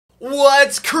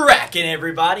What's cracking,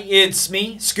 everybody? It's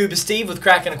me, Scuba Steve with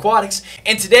Kraken Aquatics,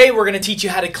 and today we're going to teach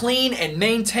you how to clean and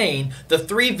maintain the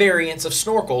 3 variants of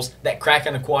snorkels that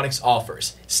Kraken Aquatics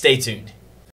offers. Stay tuned.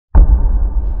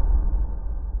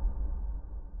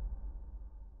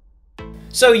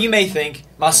 So you may think,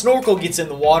 my snorkel gets in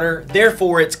the water,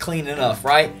 therefore it's clean enough,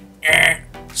 right?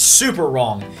 Super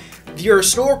wrong. Your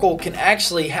snorkel can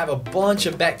actually have a bunch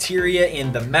of bacteria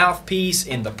in the mouthpiece,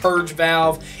 in the purge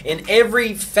valve, in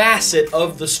every facet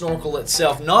of the snorkel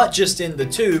itself, not just in the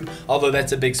tube, although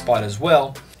that's a big spot as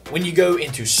well. When you go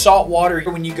into salt water,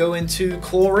 when you go into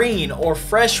chlorine or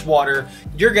fresh water,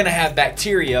 you're going to have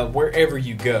bacteria wherever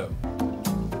you go.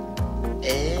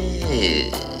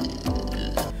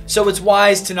 So it's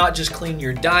wise to not just clean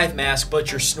your dive mask, but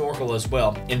your snorkel as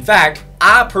well. In fact,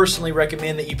 I personally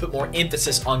recommend that you put more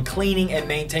emphasis on cleaning and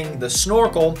maintaining the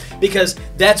snorkel because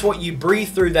that's what you breathe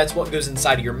through, that's what goes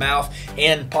inside of your mouth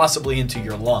and possibly into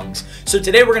your lungs. So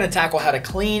today we're going to tackle how to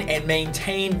clean and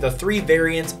maintain the 3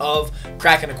 variants of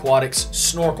Kraken Aquatics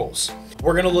snorkels.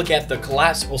 We're going to look at the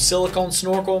collapsible silicone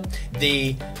snorkel,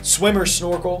 the swimmer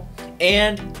snorkel,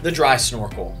 and the dry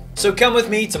snorkel. So come with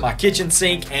me to my kitchen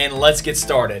sink and let's get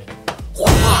started.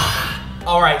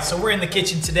 Alright, so we're in the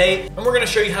kitchen today and we're going to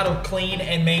show you how to clean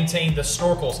and maintain the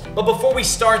snorkels. But before we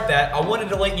start that, I wanted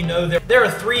to let you know that there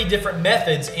are 3 different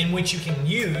methods in which you can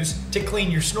use to clean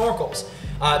your snorkels.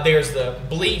 There's the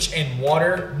bleach and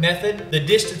water method, the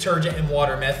dish detergent and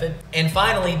water method, and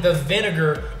finally the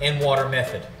vinegar and water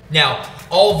method. Now,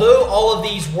 although all of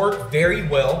these work very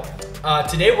well,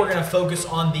 today we're going to focus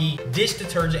on the dish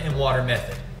detergent and water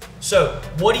method. So,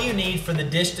 what do you need for the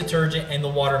dish detergent and the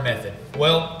water method?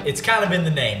 Well, it's kind of in the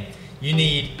name. You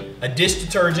need a dish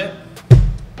detergent,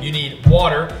 you need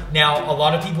water. Now, a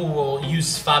lot of people will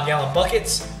use 5-gallon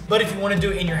buckets, but if you want to do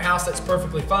it in your house, that's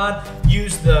perfectly fine.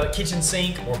 Use the kitchen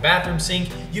sink or bathroom sink.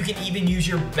 You can even use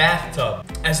your bathtub.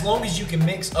 As long as you can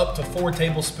mix up to 4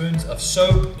 tablespoons of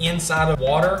soap inside of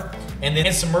water and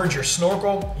then submerge your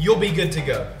snorkel, you'll be good to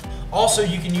go. Also,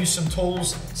 you can use some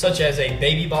tools such as a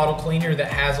baby bottle cleaner that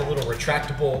has a little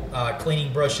retractable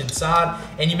cleaning brush inside.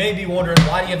 And you may be wondering,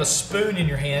 why do you have a spoon in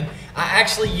your hand? I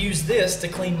actually use this to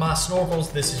clean my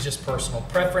snorkels. This is just personal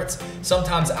preference.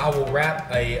 Sometimes I will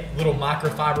wrap a little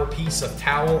microfiber piece of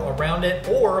towel around it,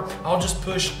 or I'll just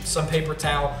push some paper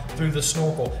towel through the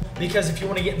snorkel. Because if you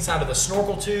want to get inside of the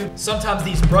snorkel tube, sometimes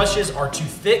these brushes are too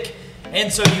thick, and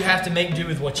so you have to make do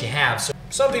with what you have. So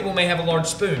some people may have a large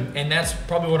spoon, and that's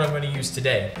probably what I'm going to use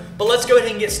today. But let's go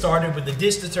ahead and get started with the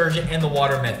dish detergent and the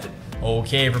water method.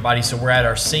 Okay, everybody, so we're at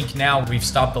our sink now. We've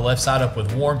stopped the left side up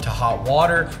with warm to hot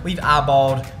water. We've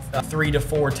eyeballed 3 to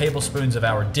 4 tablespoons of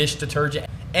our dish detergent,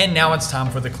 and now it's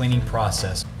time for the cleaning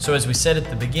process. So as we said at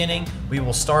the beginning, we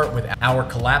will start with our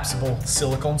collapsible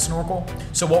silicone snorkel.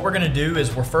 So what we're going to do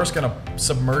is we're first going to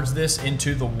submerge this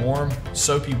into the warm,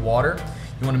 soapy water.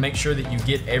 You want to make sure that you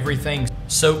get everything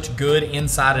soaked good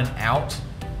inside and out.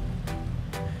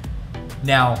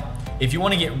 Now, if you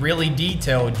want to get really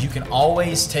detailed, you can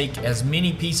always take as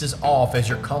many pieces off as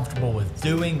you're comfortable with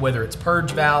doing, whether it's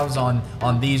purge valves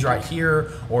on these right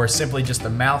here or simply just the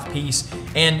mouthpiece.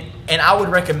 And I would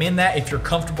recommend that if you're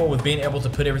comfortable with being able to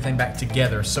put everything back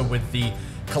together. So with the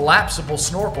collapsible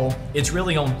snorkel, it's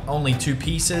really only 2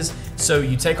 pieces. So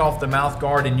you take off the mouth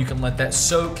guard and you can let that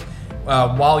soak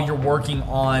while you're working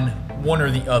on one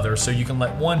or the other. So you can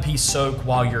let one piece soak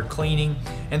while you're cleaning.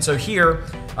 And so here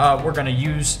we're going to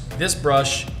use this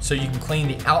brush so you can clean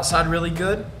the outside really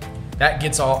good. That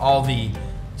gets all the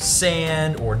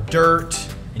sand or dirt,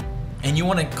 and you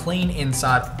want to clean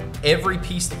inside every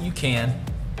piece that you can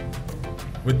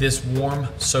with this warm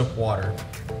soap water.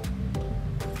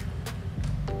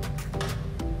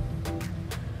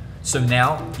 So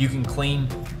now you can clean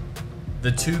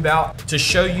the tube out. To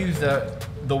show you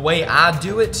the way I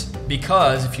do it,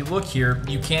 because if you look here,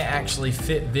 you can't actually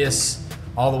fit this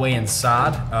all the way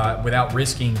inside without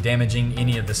risking damaging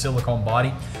any of the silicone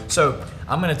body. So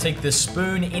I'm going to take this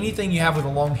spoon, anything you have with a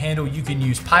long handle. You can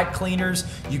use pipe cleaners,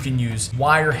 you can use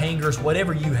wire hangers,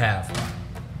 whatever you have.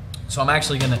 So I'm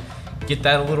actually going to get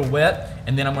that a little wet,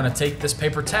 and then I'm going to take this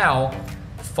paper towel,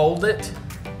 fold it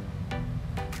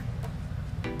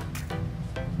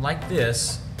like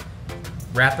this,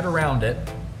 wrap it around it,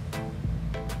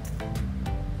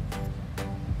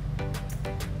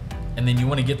 and then you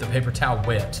want to get the paper towel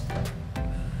wet.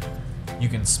 You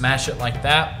can smash it like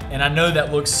that, and I know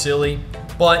that looks silly,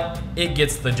 but it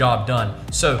gets the job done.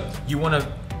 So you want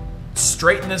to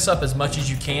straighten this up as much as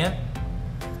you can.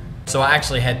 So I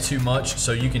actually had too much,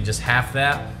 so you can just half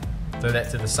that, throw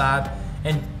that to the side,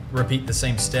 and repeat the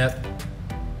same step.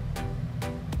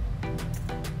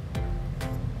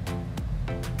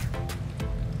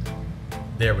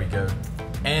 There we go.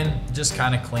 And just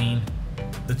kind of clean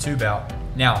the tube out.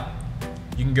 Now,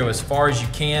 you can go as far as you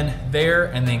can there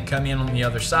and then come in on the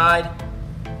other side.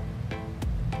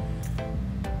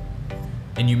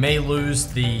 And you may lose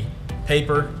the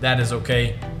paper, that is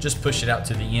okay. Just push it out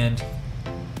to the end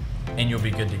and you'll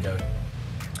be good to go.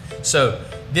 So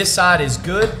this side is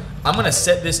good. I'm gonna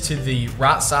set this to the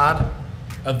right side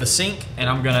of the sink and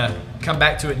I'm gonna come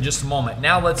back to it in just a moment.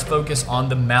 Now let's focus on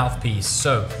the mouthpiece.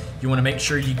 So you wanna make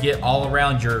sure you get all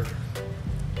around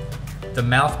the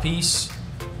mouthpiece.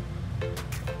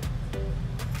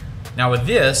 Now with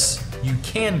this, you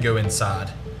can go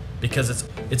inside because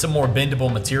it's a more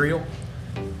bendable material.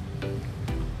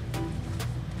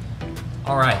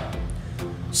 All right,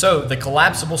 so the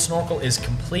collapsible snorkel is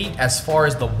complete as far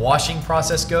as the washing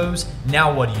process goes.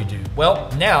 Now what do?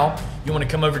 Well, now you want to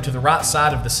come over to the right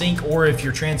side of the sink, or if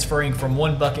you're transferring from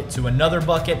one bucket to another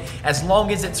bucket, as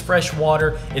long as it's fresh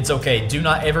water, it's okay. Do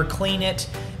not ever clean it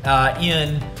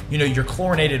in your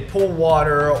chlorinated pool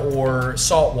water or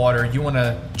salt water. You want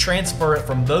to transfer it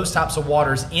from those types of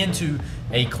waters into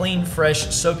a clean,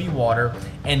 fresh, soapy water,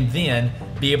 and then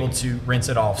be able to rinse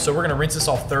it off. So we're gonna rinse this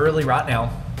off thoroughly right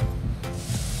now.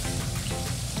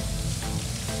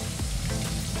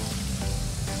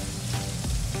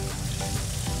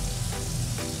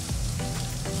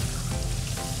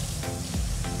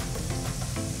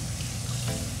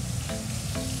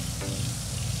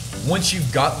 Once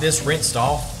you've got this rinsed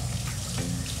off,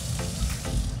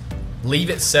 leave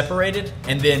it separated,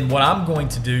 and then what I'm going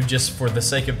to do, just for the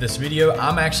sake of this video,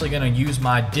 I'm actually gonna use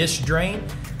my dish drain,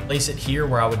 place it here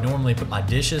where I would normally put my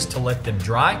dishes to let them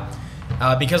dry,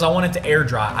 because I want it to air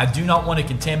dry. I do not want to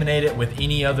contaminate it with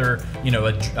any other,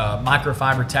 a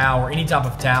microfiber towel or any type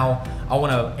of towel. I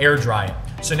want to air dry it.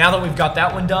 So now that we've got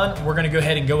that one done, we're gonna go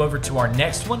ahead and go over to our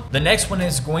next one. The next one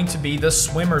is going to be the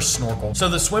swimmer snorkel. So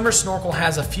the swimmer snorkel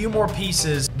has a few more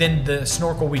pieces than the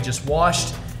snorkel we just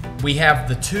washed. We have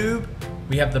the tube,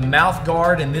 we have the mouth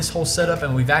guard and this whole setup,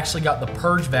 and we've actually got the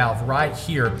purge valve right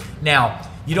here. Now,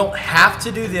 you don't have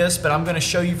to do this, but I'm gonna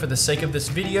show you for the sake of this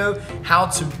video how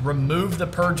to remove the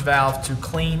purge valve to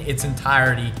clean its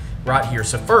entirety right here.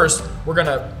 So first, we're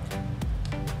gonna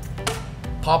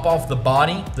pop off the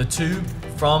body, the tube,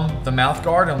 from the mouth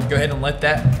guard, and go ahead and let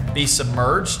that be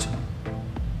submerged.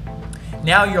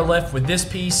 Now you're left with this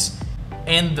piece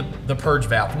and the purge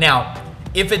valve. Now,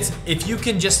 if you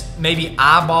can just maybe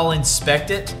eyeball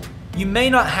inspect it, you may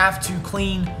not have to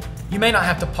clean, you may not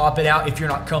have to pop it out if you're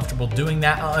not comfortable doing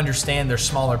that. I understand there's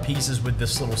smaller pieces with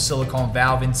this little silicone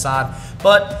valve inside,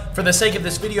 but for the sake of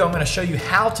this video, I'm gonna show you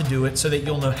how to do it so that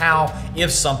you'll know how if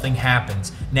something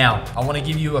happens. Now, I wanna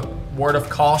give you a word of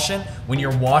caution when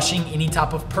you're washing any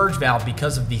type of purge valve.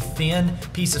 Because of the thin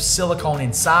piece of silicone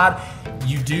inside,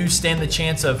 you do stand the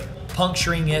chance of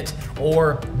puncturing it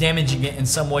or damaging it in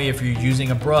some way if you're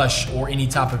using a brush or any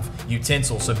type of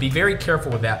utensil. So be very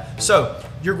careful with that. So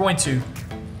you're going to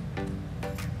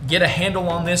get a handle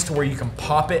on this to where you can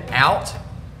pop it out,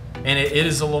 and it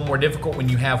is a little more difficult when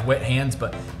you have wet hands,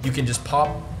 but you can just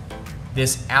pop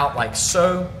this out like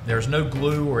so. There's no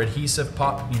glue or adhesive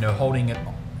holding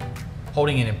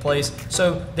it in place.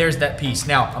 So there's that piece.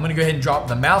 Now I'm gonna go ahead and drop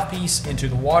the mouthpiece into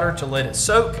the water to let it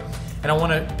soak, and I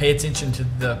wanna pay attention to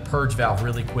the purge valve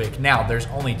really quick. Now there's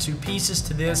only two pieces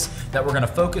to this that we're gonna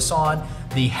focus on: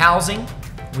 the housing,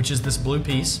 which is this blue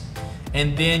piece,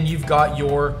 and then you've got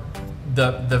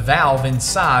the valve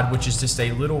inside, which is just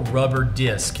a little rubber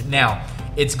disc. Now,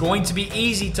 it's going to be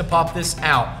easy to pop this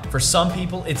out. For some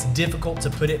people, it's difficult to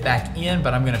put it back in,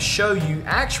 but I'm gonna show you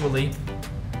actually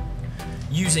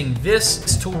using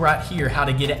this tool right here how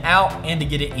to get it out and to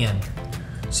get it in.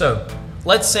 So,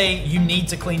 let's say you need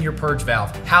to clean your purge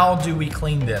valve. How do we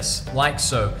clean this? Like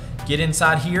so. Get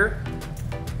inside here,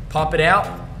 pop it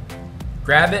out,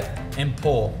 grab it, and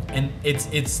pull. And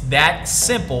it's that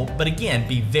simple, but again,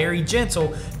 be very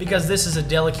gentle because this is a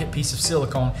delicate piece of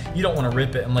silicone. You don't want to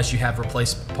rip it unless you have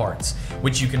replacement parts,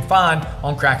 which you can find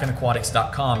on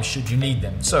krakenaquatics.com should you need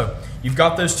them. So you've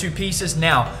got those two pieces.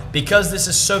 Now, because this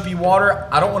is soapy water,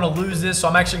 I don't want to lose this, so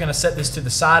I'm actually going to set this to the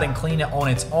side and clean it on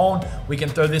its own. We can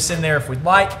throw this in there if we'd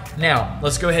like. Now,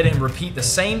 let's go ahead and repeat the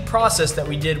same process that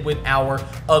we did with our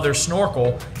other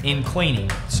snorkel in cleaning.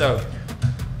 So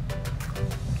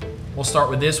we'll start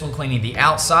with this one, cleaning the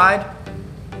outside.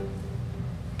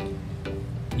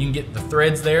 You can get the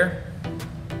threads there.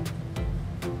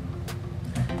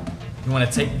 You want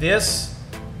to take this,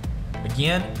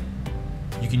 again,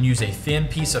 you can use a thin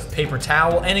piece of paper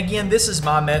towel. And again, this is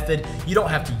my method. You don't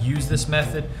have to use this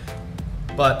method,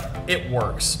 but it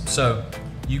works. So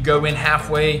you go in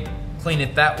halfway, clean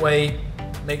it that way,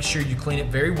 make sure you clean it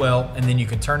very well, and then you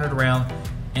can turn it around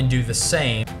and do the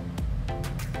same.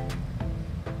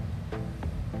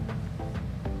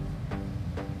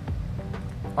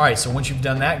 All right, so once you've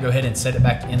done that, go ahead and set it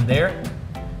back in there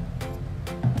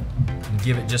and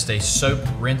give it just a soap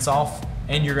rinse off,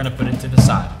 and you're gonna put it to the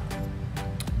side.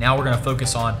 Now we're gonna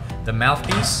focus on the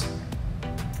mouthpiece.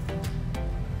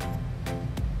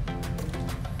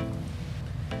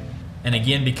 And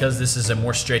again, because this is a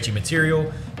more stretchy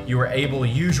material, you are able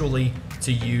usually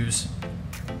to use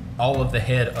all of the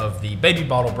head of the baby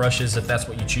bottle brushes if that's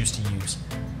what you choose to use.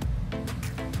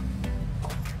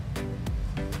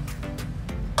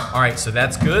 All right, so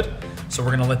that's good. So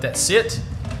we're gonna let that sit.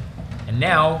 And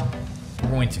now we're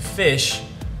going to fish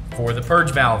for the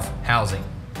purge valve housing.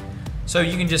 So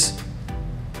you can just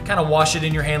kind of wash it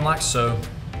in your hand like so.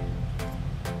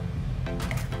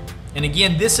 And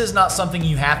again, this is not something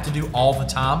you have to do all the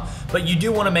time, but you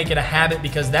do want to make it a habit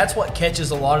because that's what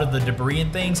catches a lot of the debris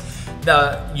and things.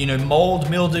 The mold,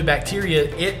 mildew,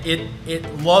 bacteria,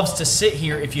 it loves to sit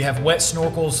here if you have wet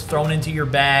snorkels thrown into your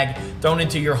bag, thrown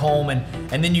into your home,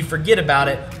 and then you forget about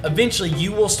it. Eventually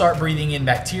you will start breathing in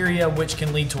bacteria, which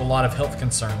can lead to a lot of health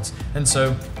concerns. And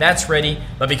so that's ready,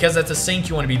 but because that's a sink,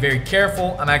 you want to be very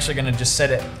careful. I'm actually going to just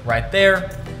set it right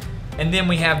there. And then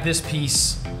we have this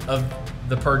piece of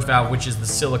the purge valve, which is the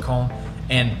silicone,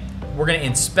 and we're going to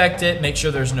inspect it, make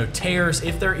sure there's no tears.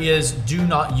 If there is, do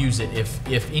not use it.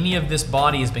 If any of this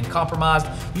body has been compromised,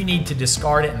 you need to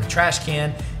discard it in the trash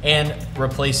can and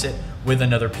replace it with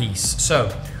another piece.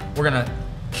 So we're going to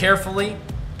carefully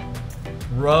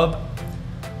rub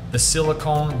the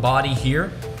silicone body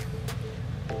here.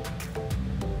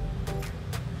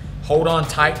 Hold on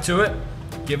tight to it,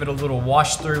 give it a little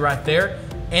wash through right there,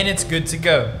 and it's good to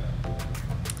go.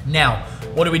 Now,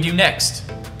 what do we do next?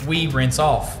 We rinse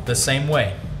off the same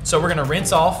way. So we're gonna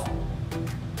rinse off.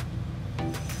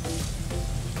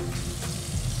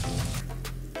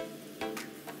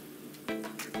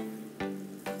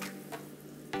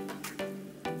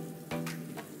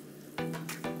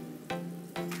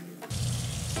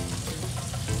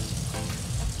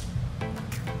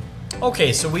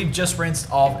 Okay, so we've just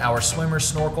rinsed off our swimmer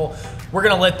snorkel. We're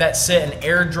gonna let that sit and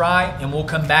air dry, and we'll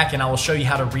come back and I will show you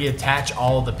how to reattach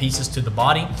all of the pieces to the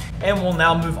body. And we'll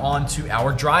now move on to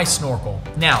our dry snorkel.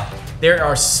 Now, there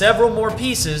are several more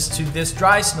pieces to this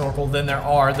dry snorkel than there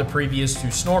are the previous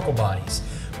two snorkel bodies.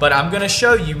 But I'm gonna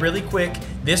show you really quick.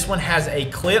 This one has a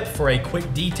clip for a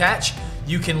quick detach.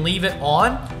 You can leave it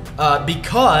on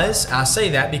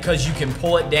because you can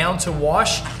pull it down to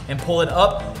wash and pull it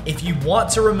up. If you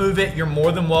want to remove it, you're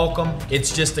more than welcome.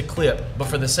 It's just a clip. But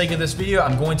for the sake of this video,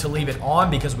 I'm going to leave it on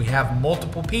because we have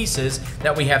multiple pieces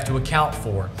that we have to account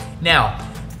for. Now,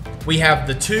 we have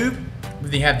the tube,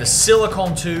 we have the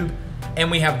silicone tube, and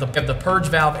we have the purge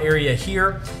valve area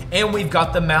here, and we've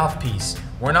got the mouthpiece.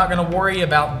 We're not gonna worry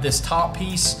about this top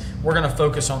piece. We're gonna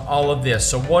focus on all of this.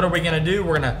 So what are we gonna do?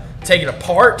 We're gonna take it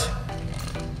apart,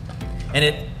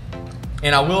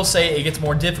 and I will say it gets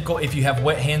more difficult if you have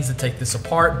wet hands to take this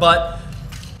apart, but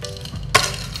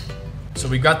so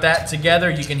we've got that together.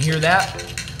 You can hear that.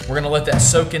 We're gonna let that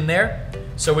soak in there.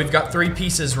 So we've got 3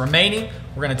 pieces remaining.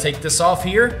 We're gonna take this off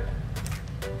here.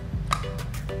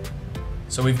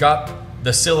 So we've got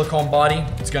the silicone body.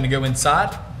 It's gonna go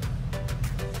inside.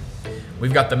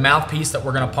 We've got the mouthpiece that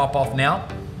we're gonna pop off now.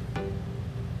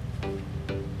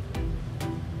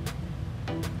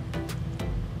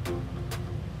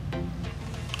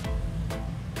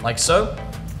 Like so.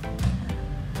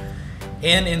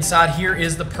 And inside here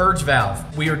is the purge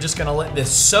valve. We are just gonna let this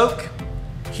soak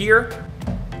here.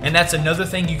 And that's another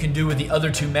thing you can do with the other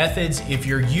 2 methods. If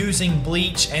you're using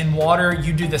bleach and water,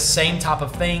 you do the same type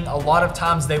of thing. A lot of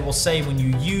times they will say when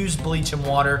you use bleach and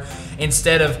water,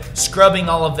 instead of scrubbing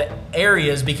all of the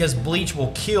areas, because bleach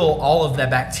will kill all of the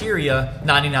bacteria,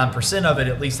 99% of it,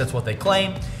 at least that's what they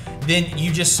claim, then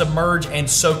you just submerge and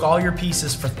soak all your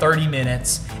pieces for 30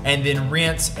 minutes and then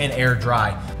rinse and air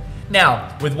dry.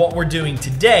 Now, with what we're doing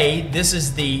today, this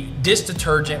is the dish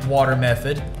detergent water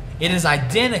method. It is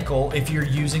identical if you're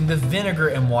using the vinegar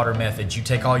and water method. You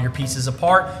take all your pieces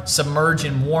apart, submerge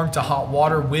in warm to hot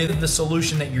water with the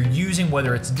solution that you're using,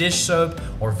 whether it's dish soap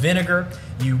or vinegar.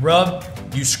 You rub,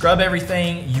 you scrub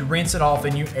everything, you rinse it off,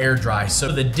 and you air dry.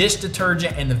 So the dish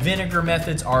detergent and the vinegar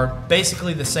methods are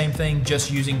basically the same thing, just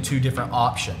using 2 different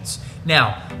options.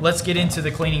 Now, let's get into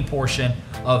the cleaning portion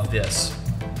of this.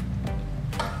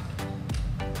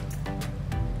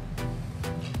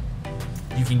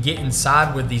 You can get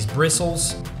inside with these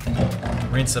bristles,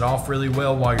 rinse it off really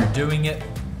well while you're doing it.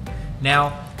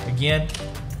 Now, again,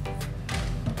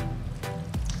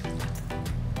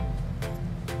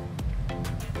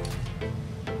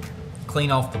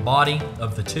 clean off the body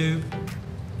of the tube.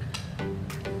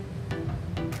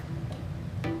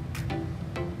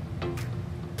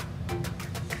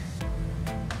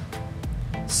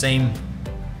 same.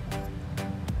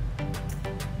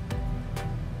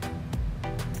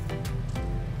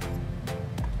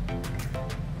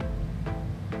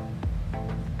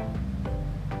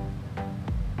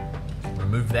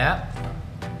 Remove that.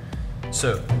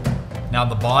 So now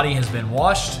the body has been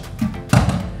washed.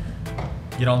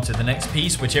 Get on to the next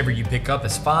piece, whichever you pick up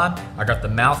is fine. I got the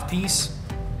mouthpiece.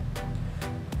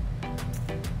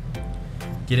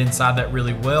 Get inside that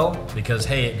really well because,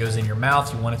 hey, it goes in your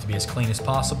mouth. You want it to be as clean as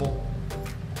possible.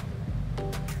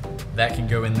 That can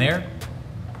go in there.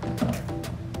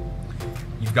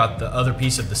 You've got the other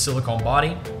piece of the silicone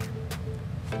body.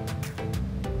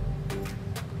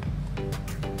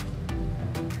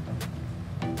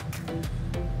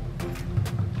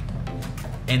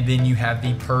 And then you have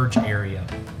the purge area.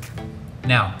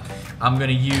 Now, I'm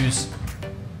gonna use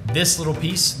this little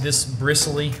piece, this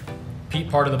bristly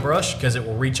part of the brush, because it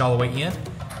will reach all the way in.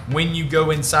 When you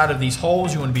go inside of these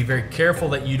holes, you wanna be very careful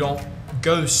that you don't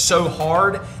go so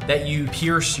hard that you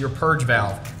pierce your purge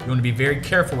valve. You wanna be very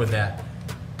careful with that.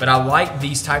 But I like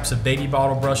these types of baby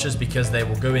bottle brushes because they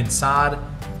will go inside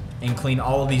and clean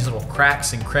all of these little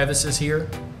cracks and crevices here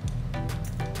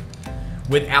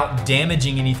without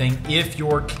damaging anything if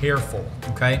you're careful,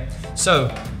 okay?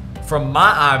 So from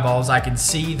my eyeballs, I can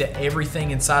see that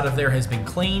everything inside of there has been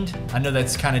cleaned. I know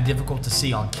that's kind of difficult to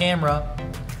see on camera,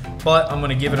 but I'm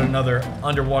gonna give it another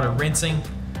underwater rinsing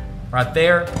right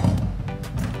there.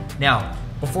 Now,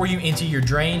 before you empty your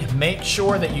drain, make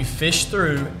sure that you fish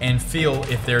through and feel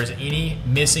if there's any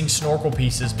missing snorkel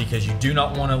pieces, because you do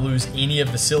not wanna lose any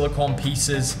of the silicone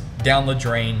pieces down the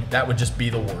drain. That would just be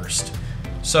the worst.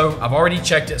 So I've already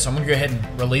checked it, so I'm gonna go ahead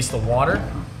and release the water.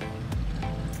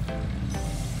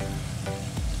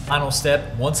 Final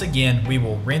step, once again, we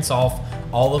will rinse off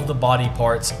all of the body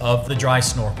parts of the dry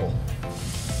snorkel.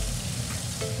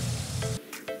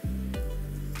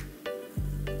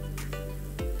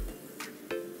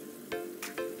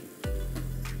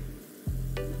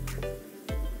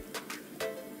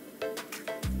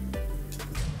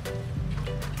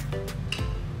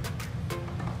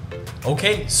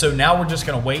 Okay, so now we're just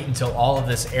gonna wait until all of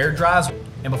this air dries.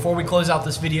 And before we close out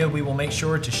this video, we will make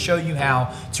sure to show you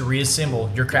how to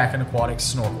reassemble your Kraken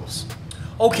Aquatics snorkels.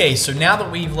 Okay, so now that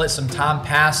we've let some time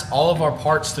pass, all of our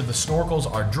parts to the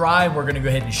snorkels are dry, we're gonna go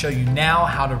ahead and show you now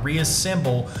how to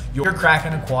reassemble your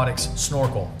Kraken Aquatics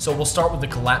snorkel. So we'll start with the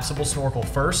collapsible snorkel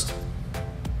first.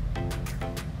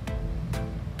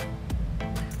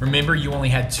 Remember, you only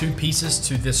had 2 pieces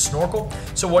to this snorkel.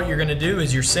 So what you're gonna do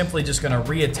is you're simply just gonna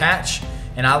reattach,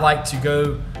 and I like to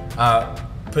go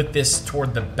put this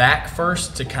toward the back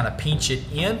first to kind of pinch it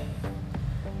in,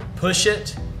 push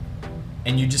it,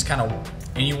 and you just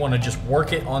you wanna just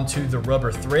work it onto the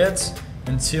rubber threads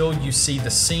until you see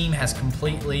the seam has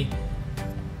completely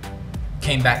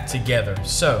came back together.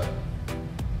 So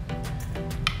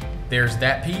there's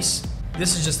that piece.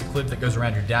 This is just the clip that goes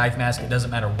around your dive mask. It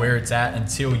doesn't matter where it's at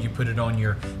until you put it on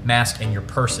your mask and your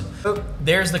person. So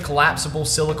there's the collapsible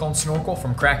silicone snorkel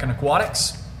from Kraken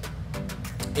Aquatics.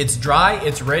 It's dry,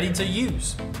 it's ready to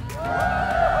use.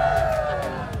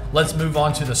 Let's move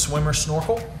on to the swimmer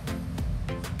snorkel.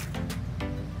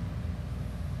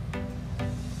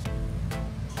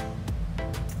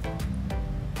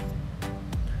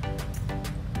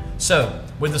 So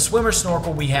with the swimmer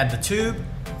snorkel, we had the tube,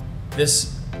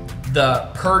 the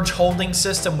purge holding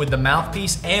system with the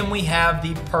mouthpiece, and we have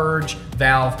the purge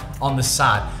valve on the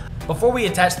side. Before we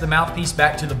attach the mouthpiece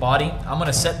back to the body, I'm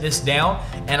gonna set this down,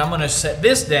 and I'm gonna set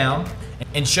this down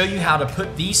and show you how to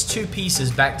put these 2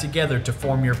 pieces back together to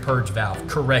form your purge valve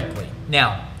correctly.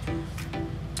 Now,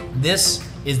 this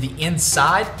is the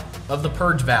inside of the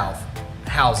purge valve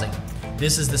housing.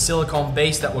 This is the silicone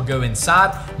base that will go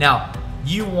inside. Now,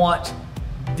 you want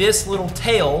this little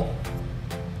tail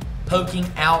poking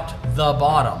out the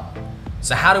bottom.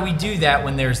 So how do we do that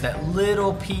when there's that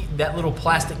little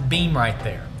plastic beam right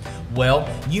there? Well,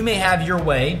 you may have your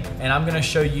way, and I'm gonna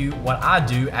show you what I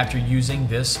do after using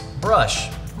this brush.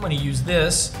 I'm gonna use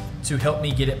this to help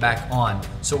me get it back on.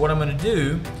 So what I'm gonna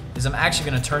do is I'm actually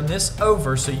gonna turn this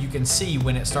over so you can see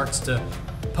when it starts to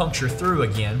puncture through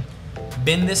again.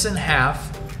 Bend this in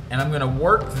half, and I'm gonna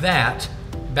work that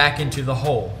back into the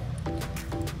hole.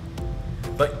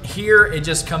 But here it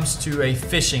just comes to a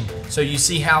fishing. So you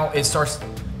see how it starts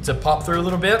to pop through a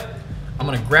little bit? I'm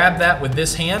gonna grab that with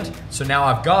this hand. So now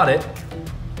I've got it.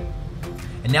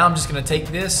 And now I'm just gonna take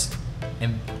this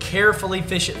and carefully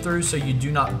fish it through so you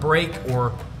do not break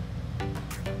or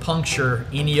puncture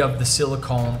any of the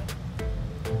silicone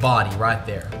body right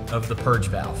there of the purge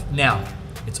valve. Now,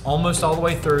 it's almost all the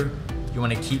way through. You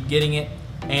wanna keep getting it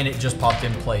and it just popped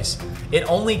in place. It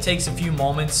only takes a few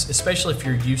moments, especially if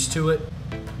you're used to it.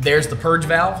 There's the purge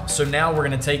valve. So now we're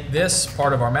gonna take this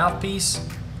part of our mouthpiece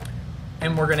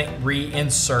and we're gonna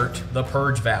reinsert the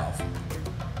purge valve.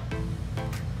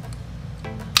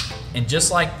 And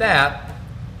just like that,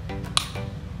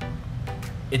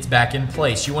 it's back in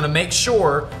place. You wanna make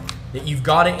sure that you've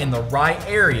got it in the right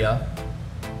area.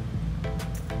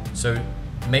 So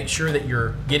make sure that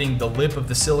you're getting the lip of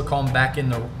the silicone back in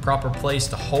the proper place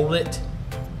to hold it.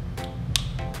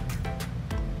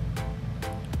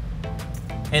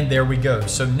 And there we go.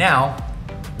 So now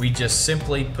we just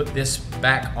simply put this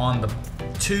back on the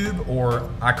tube, or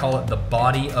I call it the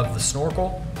body of the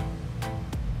snorkel.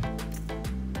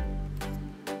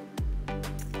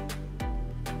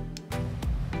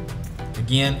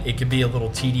 Again, it could be a little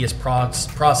tedious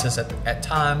process at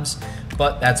times,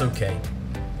 but that's okay.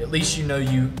 At least you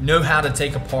know how to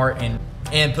take apart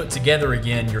and put together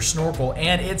again your snorkel,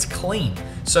 and it's clean.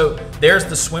 So there's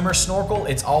the swimmer snorkel.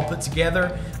 It's all put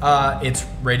together. It's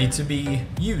ready to be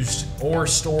used or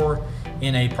store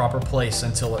in a proper place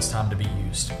until it's time to be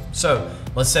used. So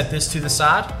let's set this to the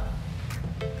side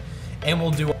and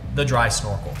we'll do the dry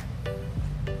snorkel.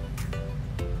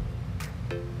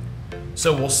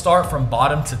 So we'll start from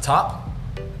bottom to top.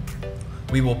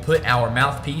 We will put our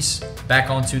mouthpiece back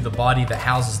onto the body that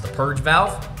houses the purge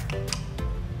valve.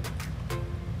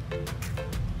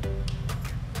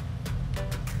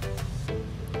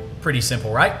 Pretty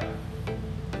simple, right?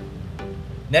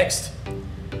 Next,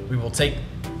 we will take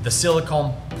the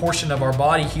silicone portion of our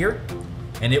body here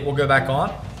and it will go back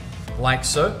on like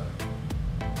so.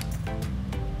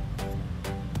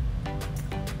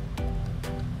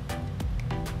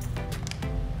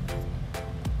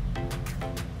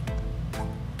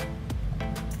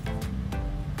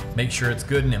 Make sure it's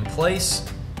good and in place,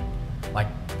 like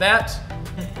that.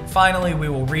 Finally, we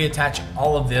will reattach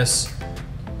all of this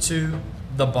to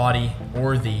the body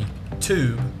or the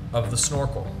tube of the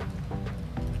snorkel.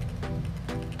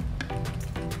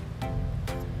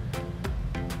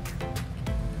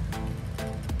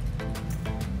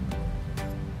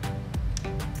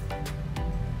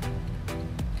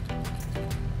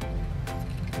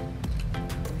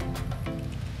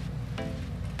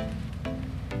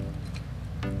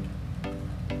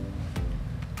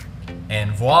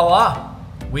 And voila,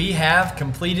 we have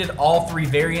completed all three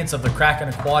variants of the Kraken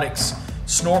Aquatics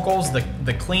snorkels,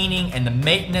 the cleaning and the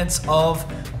maintenance of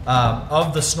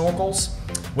the snorkels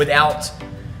without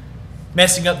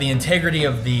messing up the integrity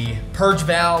of the purge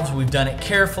valves. We've done it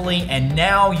carefully, and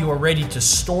now you are ready to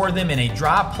store them in a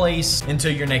dry place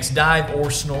until your next dive or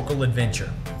snorkel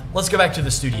adventure. Let's go back to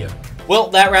the studio. Well,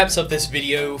 that wraps up this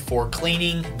video for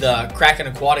cleaning the Kraken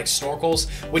Aquatics snorkels,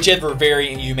 whichever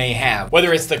variant you may have.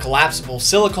 Whether it's the collapsible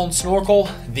silicone snorkel,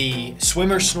 the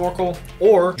swimmer snorkel,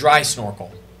 or dry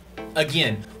snorkel.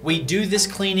 Again, we do this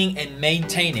cleaning and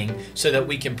maintaining so that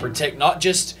we can protect not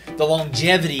just the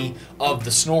longevity of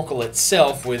the snorkel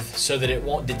itself so that it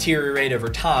won't deteriorate over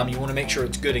time. You want to make sure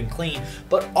it's good and clean,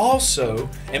 but also,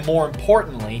 and more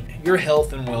importantly, your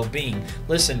health and well-being.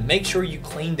 Listen, make sure you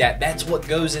clean that. That's what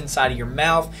goes inside of your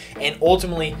mouth and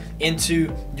ultimately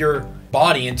into your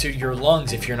body, into your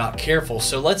lungs if you're not careful.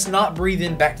 So let's not breathe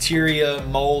in bacteria,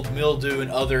 mold, mildew,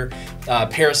 and other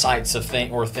parasites of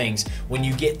things. When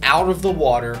you get out of the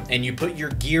water and you put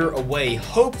your gear away,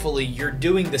 hopefully you're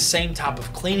doing the same type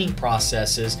of cleaning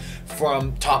processes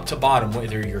from top to bottom,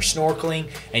 whether you're snorkeling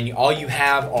and all you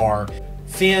have are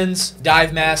fins,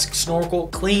 dive mask, snorkel.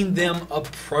 Clean them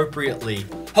appropriately.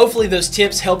 Hopefully those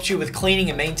tips helped you with cleaning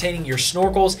and maintaining your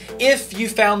snorkels. If you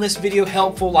found this video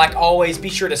helpful, like always, be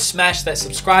sure to smash that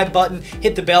subscribe button,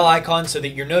 hit the bell icon so that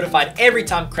you're notified every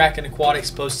time Kraken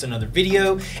Aquatics posts another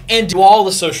video, and do all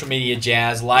the social media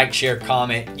jazz, like, share,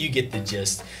 comment, you get the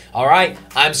gist. All right,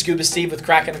 I'm Scuba Steve with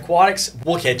Kraken Aquatics.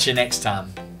 We'll catch you next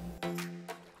time.